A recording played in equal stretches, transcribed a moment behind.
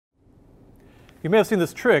You may have seen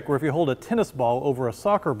this trick where if you hold a tennis ball over a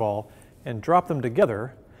soccer ball and drop them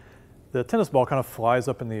together, the tennis ball kind of flies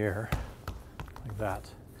up in the air like that.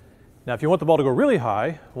 Now, if you want the ball to go really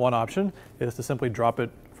high, one option is to simply drop it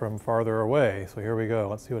from farther away. So here we go.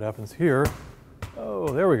 Let's see what happens here. Oh,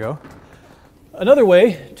 there we go. Another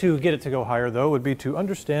way to get it to go higher, though, would be to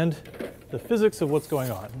understand the physics of what's going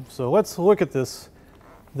on. So let's look at this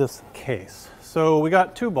case. So we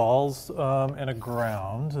got two balls and a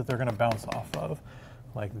ground that they're going to bounce off of,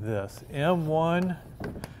 like this. M1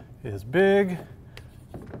 is big,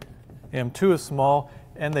 M2 is small,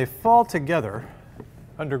 and they fall together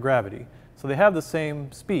under gravity. So they have the same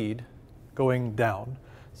speed going down.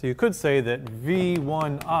 So you could say that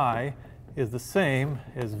V1I is the same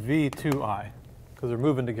as V2I because they're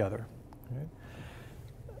moving together. Right?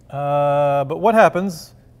 But what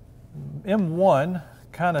happens, M1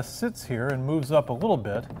 kind of sits here and moves up a little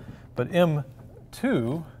bit, but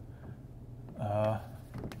M2,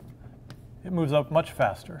 it moves up much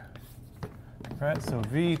faster. Right? So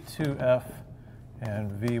V2F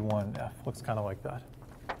and V1F looks kind of like that.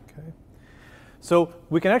 Okay. So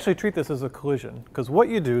we can actually treat this as a collision, because what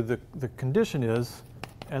you do, the condition is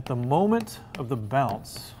at the moment of the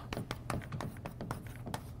bounce,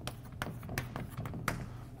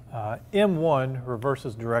 M1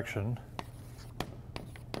 reverses direction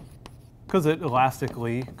because it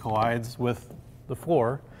elastically collides with the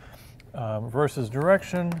floor, reverses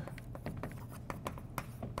direction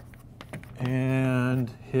and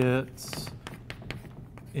hits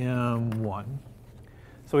M1.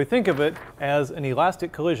 So we think of it as an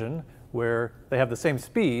elastic collision where they have the same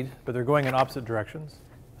speed, but they're going in opposite directions.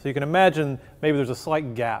 So you can imagine maybe there's a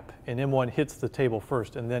slight gap and M1 hits the table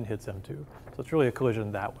first and then hits M2. So it's really a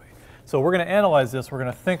collision that way. So we're going to analyze this. We're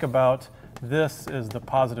going to think about this as the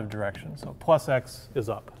positive direction. So plus x is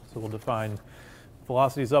up. So we'll define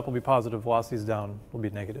velocities up will be positive, velocities down will be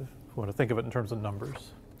negative. We want to think of it in terms of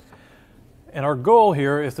numbers. And our goal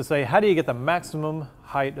here is to say, how do you get the maximum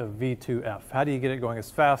height of V2F? How do you get it going as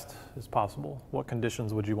fast as possible? What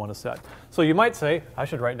conditions would you want to set? So you might say, I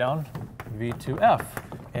should write down V2F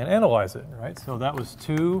and analyze it, right? So that was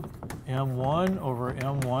 2m1 over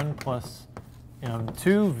m1 plus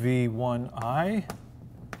m2 V1I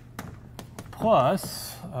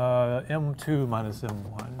plus m2 minus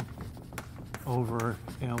m1 over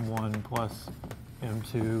m1 plus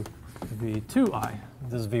m2 V2I.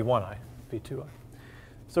 This is V1I. V2I.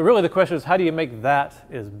 So really the question is, how do you make that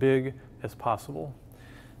as big as possible?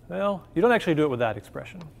 Well, you don't actually do it with that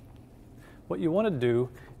expression. What you want to do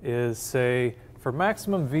is say, for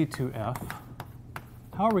maximum V2F,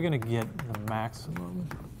 how are we going to get the maximum?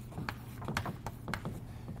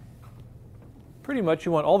 Pretty much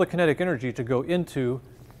you want all the kinetic energy to go into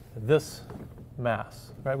this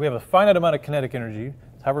mass. Right? We have a finite amount of kinetic energy,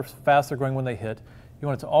 however fast they're going when they hit. You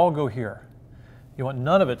want it to all go here. You want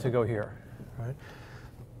none of it to go here. Right?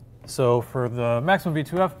 So for the maximum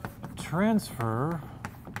V2F, transfer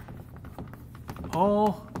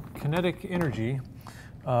all kinetic energy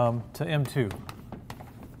to M2.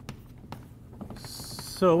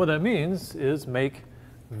 So what that means is make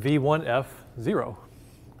V1F 0.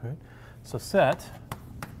 Right? So set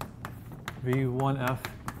V1F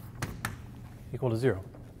equal to 0.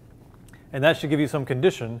 And that should give you some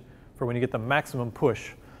condition for when you get the maximum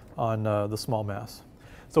push on the small mass.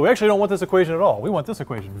 So we actually don't want this equation at all. We want this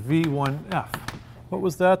equation, V1F. What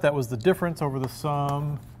was that? That was the difference over the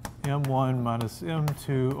sum m1 minus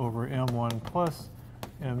m2 over m1 plus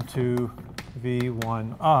m2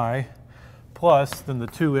 V1I plus then the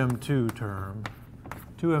 2m2 term,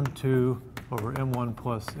 2m2 over m1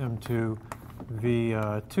 plus m2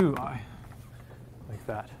 V2I, like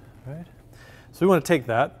that, right? So we want to take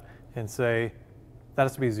that and say that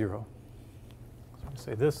has to be 0. So we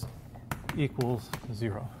say this equals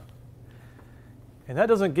 0. And that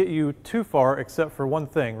doesn't get you too far except for one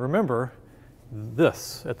thing. Remember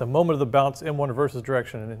this, at the moment of the bounce, M1 reverses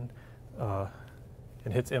direction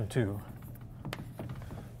and hits M2.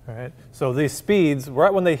 All right? So these speeds,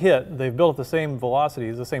 right when they hit, they've built up the same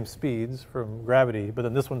velocities, the same speeds from gravity, but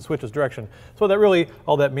then this one switches direction. So that really,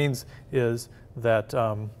 all that means is that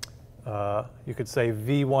you could say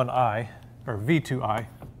V1I, or V2I,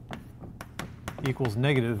 equals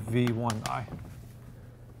negative V1I.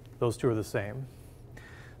 Those two are the same.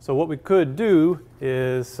 So what we could do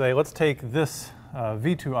is say, let's take this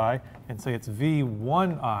V2I and say it's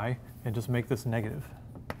V1I and just make this negative,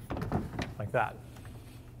 like that.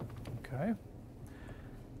 Okay.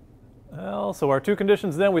 Well, so our two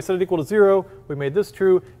conditions then, we set it equal to 0, we made this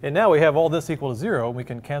true, and now we have all this equal to 0, and we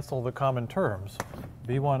can cancel the common terms.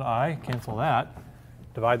 V1I, cancel that,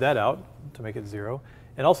 divide that out to make it 0.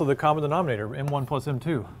 And also the common denominator, m1 plus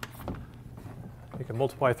m2. You can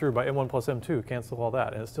multiply through by m1 plus m2, cancel all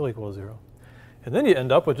that, and it's still equal to 0. And then you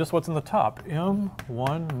end up with just what's in the top,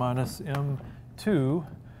 m1 minus m2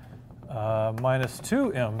 minus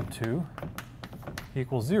 2m2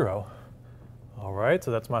 equals 0. All right,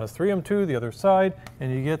 so that's minus 3m2 the other side,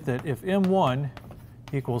 and you get that if m1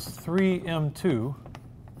 equals 3m2,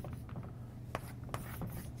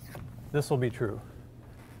 this will be true.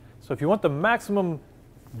 So if you want the maximum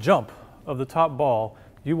jump of the top ball,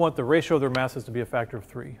 you want the ratio of their masses to be a factor of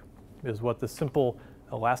 3, is what this simple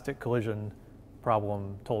elastic collision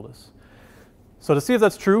problem told us. So to see if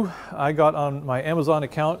that's true, I got on my Amazon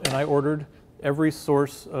account and I ordered every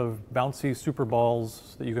source of bouncy super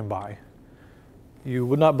balls that you can buy. You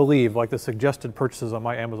would not believe, like the suggested purchases on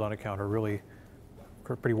my Amazon account are really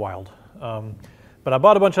pretty wild. But I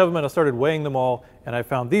bought a bunch of them and I started weighing them all, and I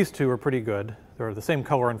found these two are pretty good. They're the same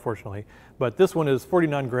color, unfortunately, but this one is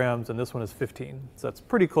 49 grams and this one is 15. So that's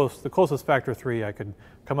pretty close, the closest factor 3 I could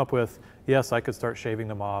come up with. Yes, I could start shaving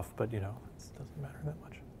them off, but you know, it doesn't matter that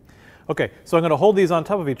much. Okay, so I'm going to hold these on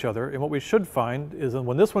top of each other, and what we should find is that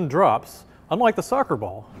when this one drops, unlike the soccer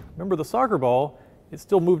ball, remember the soccer ball, it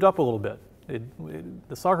still moved up a little bit.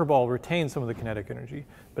 The soccer ball retains some of the kinetic energy,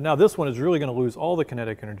 but now this one is really going to lose all the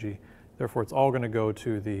kinetic energy. Therefore, it's all going to go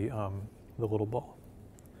to the little ball.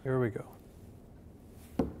 Here we go.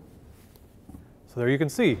 So there you can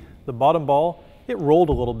see the bottom ball, it rolled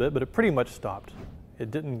a little bit, but it pretty much stopped.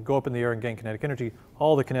 It didn't go up in the air and gain kinetic energy.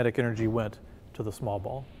 All the kinetic energy went to the small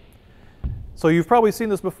ball. So you've probably seen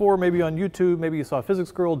this before, maybe on YouTube, maybe you saw a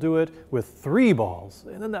physics girl do it with 3 balls,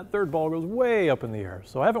 and then that third ball goes way up in the air.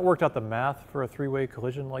 So I haven't worked out the math for a 3-way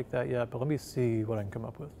collision like that yet, but let me see what I can come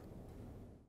up with.